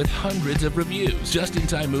rated with hundreds of reviews, Just In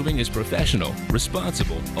Time Moving is professional,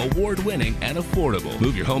 responsible, award-winning, and affordable.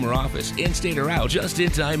 Move your home or office, in-state or out, Just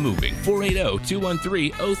In Time Moving.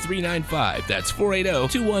 480-213-0395. That's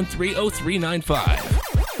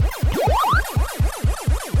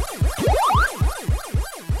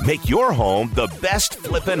 480-213-0395. Make your home the best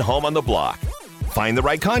flippin' home on the block. Find the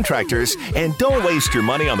right contractors and don't waste your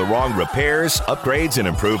money on the wrong repairs, upgrades, and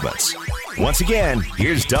improvements. Once again,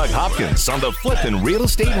 here's Doug Hopkins on the Flippin' Real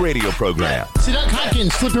Estate Radio program. So Doug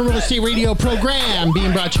Hopkins, Flippin' Real Estate Radio program,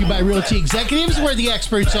 being brought to you by Realty Executives, where the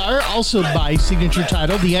experts are, also by Signature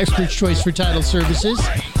Title, the expert's choice for title services.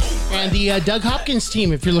 And the Doug Hopkins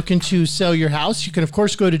team, if you're looking to sell your house, you can, of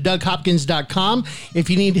course, go to DougHopkins.com. If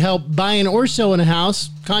you need help buying or selling a house,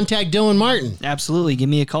 contact Dylan Martin. Absolutely. Give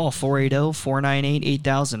me a call,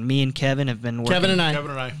 480-498-8000. Me and Kevin have been working. Kevin and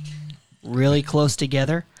I. Really close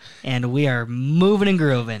together, and we are moving and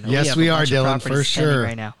grooving. Yes, we are, Dylan, for sure.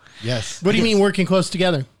 Right now. Yes. What do you mean working close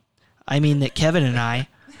together? I mean that Kevin and I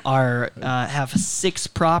have 6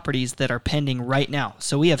 properties that are pending right now.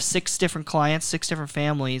 So we have 6 different clients, 6 different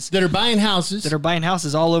families that are buying houses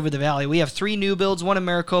all over the valley. We have 3 new builds, one in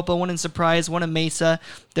Maricopa, one in Surprise, one in Mesa,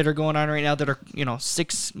 that are going on right now that are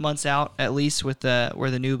 6 months out at least with where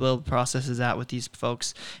the new build process is at with these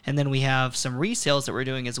folks. And then we have some resales that we're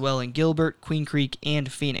doing as well in Gilbert, Queen Creek,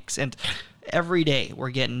 and Phoenix. And every day we're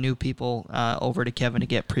getting new people over to Kevin to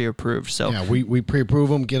get pre-approved. So yeah, we pre-approve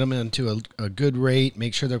them, get them into a good rate,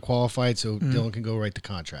 make sure they're qualified, so Dylan can go write the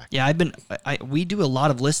contract. Yeah, we do a lot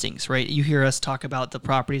of listings, right? You hear us talk about the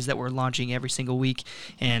properties that we're launching every single week,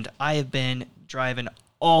 and I have been driving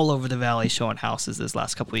all over the valley showing houses this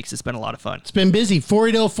last couple weeks. It's been a lot of fun. It's been busy.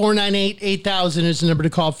 480-498-8000 is the number to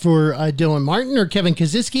call for Dylan Martin or Kevin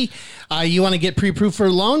Kaziski. You want to get pre-approved for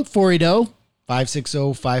a loan?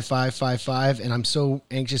 480-560-5555. And I'm so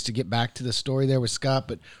anxious to get back to the story there with Scott,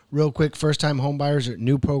 but real quick, first-time homebuyers,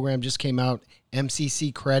 new program just came out,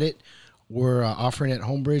 MCC Credit. We're offering at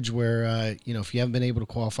Homebridge where, if you haven't been able to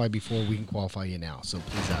qualify before, we can qualify you now. So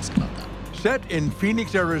please ask about that. Set in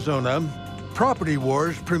Phoenix, Arizona, Property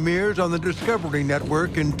Wars premieres on the Discovery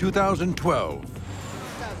Network in 2012.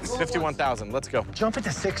 51,000. Let's go. Jump it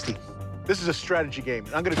to 60. This is a strategy game,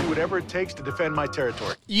 and I'm going to do whatever it takes to defend my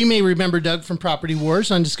territory. You may remember Doug from Property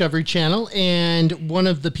Wars on Discovery Channel, and one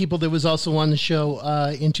of the people that was also on the show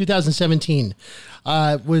in 2017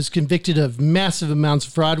 was convicted of massive amounts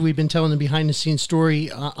of fraud. We've been telling the behind-the-scenes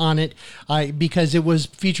story on it because it was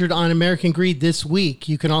featured on American Greed this week.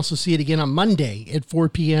 You can also see it again on Monday at 4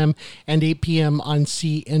 p.m. and 8 p.m. on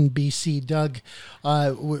CNBC. Doug,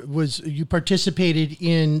 you participated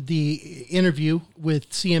in the interview with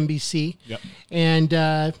CNBC, yep. And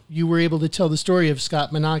you were able to tell the story of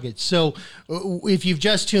Scott Monaghan. So if you've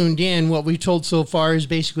just tuned in, what we've told so far is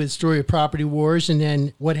basically the story of Property Wars and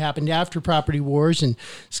then what happened after Property Wars. And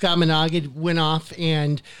Scott Monaghan went off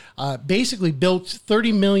and basically built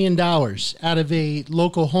 $30 million out of a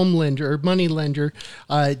local home lender or money lender,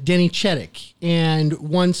 Denny Cheddick. And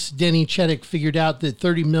once Denny Cheddick figured out that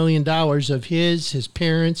 $30 million of his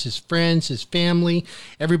parents, his friends, his family,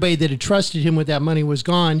 everybody that had trusted him with that money was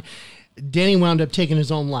gone, Denny wound up taking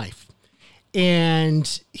his own life.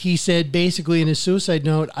 And he said basically in his suicide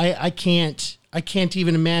note, I can't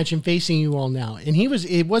even imagine facing you all now. And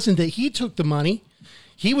it wasn't that he took the money.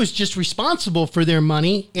 He was just responsible for their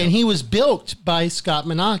money, and he was bilked by Scott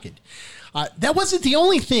Menogid. That wasn't the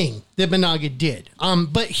only thing that Menogid did.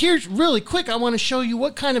 But here's really quick, I want to show you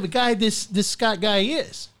what kind of a guy this Scott guy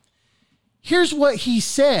is. Here's what he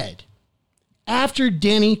said after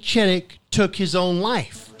Denny Chittick took his own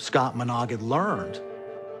life. Scott Menogid learned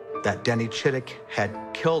that Denny Chittick had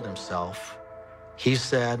killed himself. He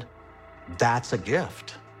said, "That's a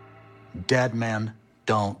gift. Dead men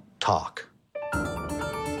don't talk."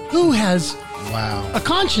 Who has a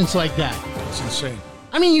conscience like that? It's insane.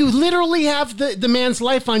 I mean, you literally have the man's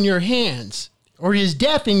life on your hands, or his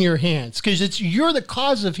death in your hands, because you're the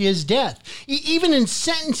cause of his death. Even in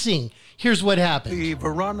sentencing, here's what happened. The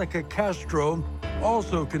Veronica Castro,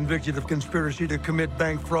 also convicted of conspiracy to commit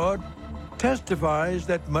bank fraud, testifies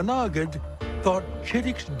that Menogid thought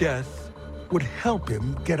Chittick's death would help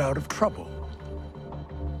him get out of trouble.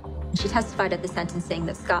 She testified at the sentencing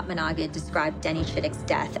that Scott Menogid described Denny Chittick's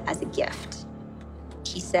death as a gift.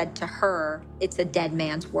 He said to her, "It's a dead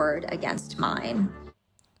man's word against mine."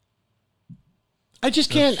 I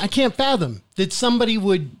can't fathom that somebody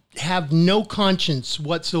would have no conscience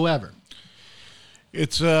whatsoever.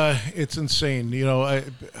 It's insane. You know,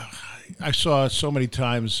 I saw so many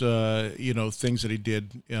times, things that he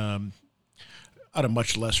did at a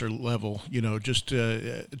much lesser level, just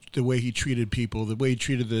the way he treated people, the way he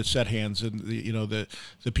treated the set hands and the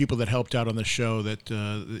people that helped out on the show, that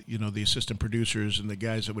the assistant producers and the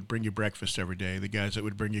guys that would bring you breakfast every day, the guys that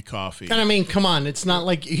would bring you coffee. And I mean, come on, it's not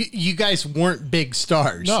like you guys weren't big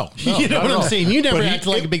stars. No, you know what I'm saying? You never acted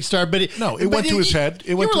like a big star, but it went to his head.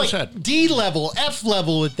 It went to his head. D level, F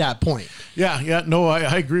level at that point. Yeah. No,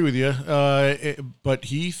 I agree with you. But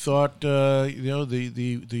he thought,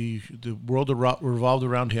 the world revolved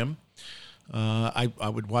around him. I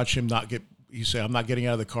would watch him not get. He said, "I'm not getting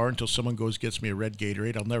out of the car until someone gets me a red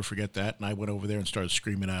Gatorade." I'll never forget that. And I went over there and started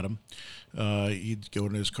screaming at him. He'd go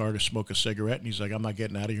in his car to smoke a cigarette, and he's like, "I'm not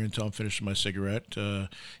getting out of here until I'm finishing my cigarette."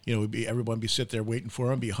 Everyone be sit there waiting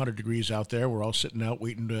for him. Be 100 degrees out there. We're all sitting out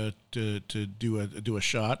waiting to do a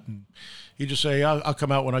shot. And he'd just say, "I'll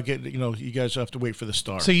come out when I get. You guys have to wait for the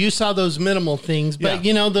star." So you saw those minimal things, but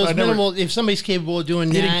minimal. If somebody's capable of doing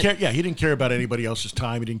that, he didn't care about anybody else's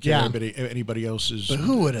time. He didn't care about anybody else's. But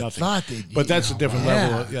who would have thought that? But that's a different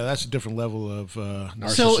level. That's a different level of narcissism.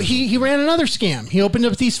 So he ran another scam. He opened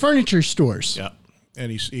up these furniture stores. Yeah.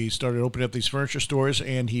 And he started opening up these furniture stores,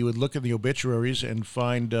 and he would look at the obituaries and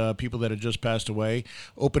find people that had just passed away,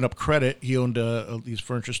 open up credit. He owned these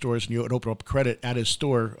furniture stores, and he would open up credit at his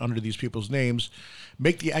store under these people's names,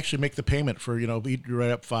 make the payment for, he'd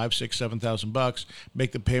write up $5,000, $6,000, $7,000,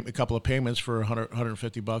 make a couple of payments for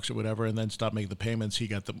 $150 or whatever, and then stop making the payments. He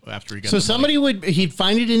got them after he got. So somebody he'd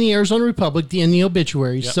find it in the Arizona Republic in the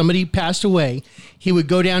obituaries. Yep. Somebody passed away. He would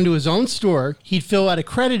go down to his own store. He'd fill out a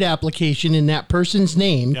credit application in that person's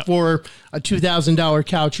name for a $2,000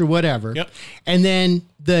 couch or whatever. Yep. And then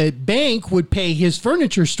the bank would pay his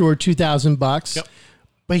furniture store $2,000. Yep.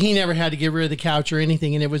 But he never had to get rid of the couch or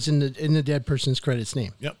anything, and it was in the dead person's credit's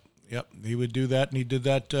name. Yep. He would do that, and he did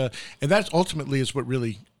that, and that ultimately is what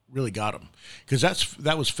really got him, because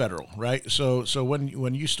that was federal, right? So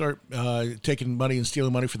when you start taking money and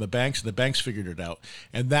stealing money from the banks, and the banks figured it out,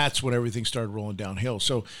 and that's when everything started rolling downhill.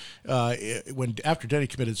 So after Denny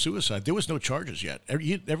committed suicide, there was no charges yet.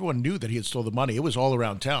 Everyone knew that he had stolen the money. It was all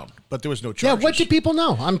around town, but there was no charges. Yeah, what did people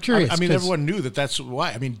know? I'm curious. I mean, everyone knew that's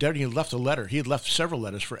why. I mean, Denny had left a letter. He had left several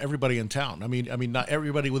letters for everybody in town. I mean, not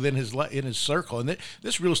everybody within his circle. And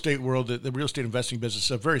this real estate world, the real estate investing business,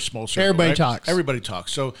 is a very small circle. Everybody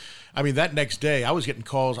talks. So, I mean, that next day, I was getting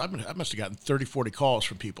calls. I must have gotten 30, 40 calls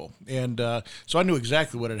from people. And so I knew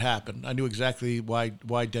exactly what had happened. I knew exactly why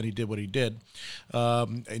Denny did what he did.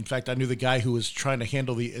 In fact, I knew the guy who was trying to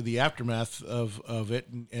handle the aftermath of it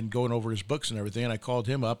and going over his books and everything. And I called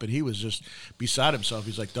him up, and he was just beside himself.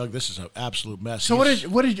 He's like, "Doug, this is an absolute mess." So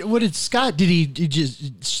what did Scott? Did he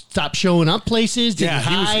just stop showing up places? Did he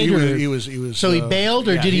hide? He was. So he bailed,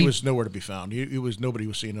 or did he? He was nowhere to be found. Nobody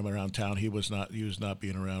was seeing him around town. He was not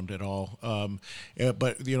being around at all.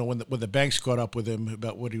 But when the banks caught up with him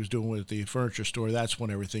about what he was doing with the furniture store, that's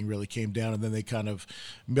when everything really came down, and then they kind of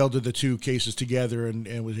melded the two cases together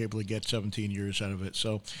and was able to get 17 years out of it.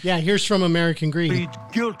 So here's from American Greed. Pleads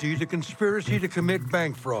guilty to conspiracy to commit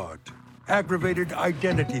bank fraud, aggravated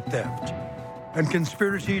identity theft, and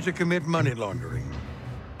conspiracy to commit money laundering.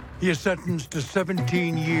 He is sentenced to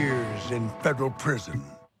 17 years in federal prison.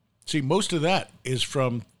 See, most of that is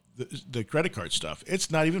from the credit card stuff.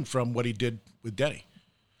 It's not even from what he did with Denny.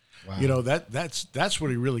 Wow. That's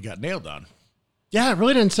what he really got nailed on. Yeah, it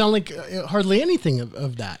really didn't sound like hardly anything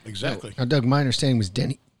of that. Exactly. Now, Doug, my understanding was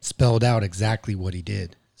Denny spelled out exactly what he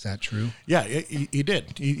did. Is that true? Yeah, he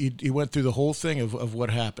did. He went through the whole thing of what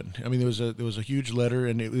happened. I mean, there was a huge letter,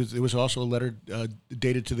 and it was also a letter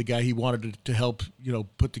dated to the guy he wanted to help,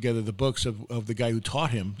 put together the books of the guy who taught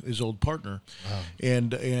him, his old partner,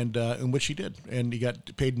 and which he did, and he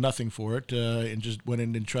got paid nothing for it, and just went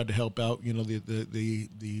in and tried to help out, the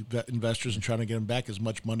investors and trying to get them back as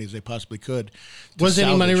much money as they possibly could. Was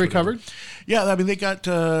any money recovered? Yeah, I mean they got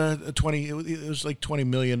 20. It was like 20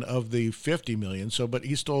 million of the 50 million. So, but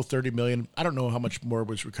he stole 30 million. I don't know how much more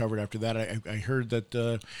was recovered after that. I heard that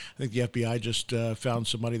I think the FBI just found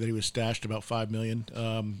some money that he was stashed, about 5 million.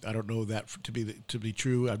 I don't know that to be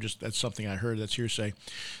true. That's something I heard. That's hearsay.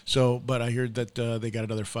 So, but I heard that they got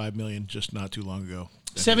another 5 million just not too long ago.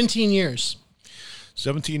 17 years.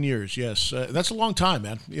 17 years, yes. That's a long time,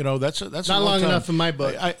 man. That's not long enough in my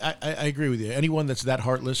book. I agree with you. Anyone that's that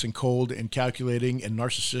heartless and cold and calculating and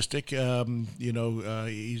narcissistic,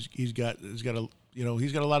 he's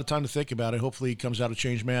got a lot of time to think about it. Hopefully, he comes out a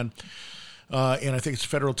changed man. And I think it's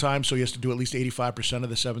federal time, so he has to do at least 85% of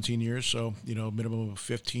the 17 years. So, minimum of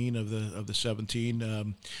 15 of the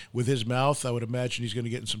 17. With his mouth, I would imagine he's going to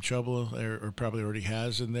get in some trouble, or probably already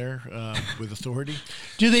has in there with authority.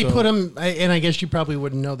 Do they put him? And I guess you probably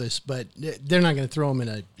wouldn't know this, but they're not going to throw him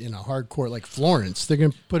in a hard court like Florence. They're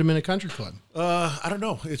going to put him in a country club. I don't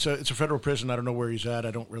know. It's a federal prison. I don't know where he's at.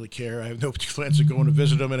 I don't really care. I have no plans of going to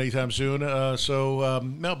visit him anytime soon.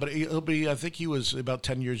 No, but he'll be. I think he was about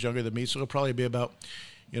 10 years younger than me, so he'll probably be about,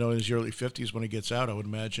 in his early 50s when he gets out. I would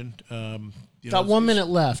imagine. Got 1 minute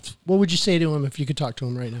left. What would you say to him if you could talk to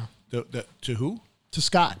him right now? To who? To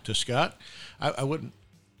Scott. To Scott. I wouldn't.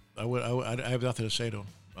 I have nothing to say to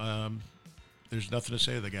him. There's nothing to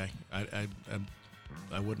say to the guy.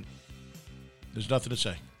 I wouldn't. There's nothing to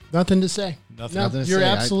say. Nothing to say. Nothing to you're say.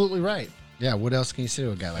 Absolutely right. Yeah, what else can you say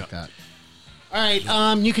to a guy like that? All right,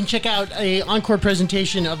 you can check out a encore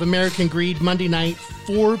presentation of American Greed Monday night,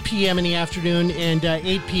 4 p.m. in the afternoon and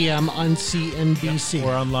 8 p.m. on CNBC. Yeah,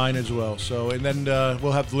 or online as well. So, and then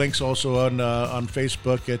we'll have links also on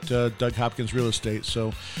Facebook at Doug Hopkins Real Estate.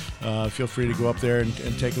 So feel free to go up there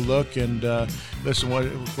and take a look. And listen,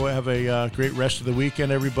 go have a great rest of the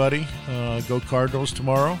weekend, everybody. Go Cardinals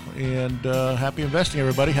tomorrow. And happy investing,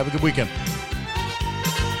 everybody. Have a good weekend.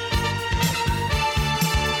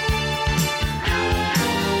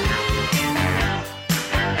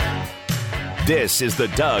 This is the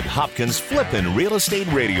Doug Hopkins Flippin' Real Estate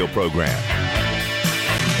Radio Program.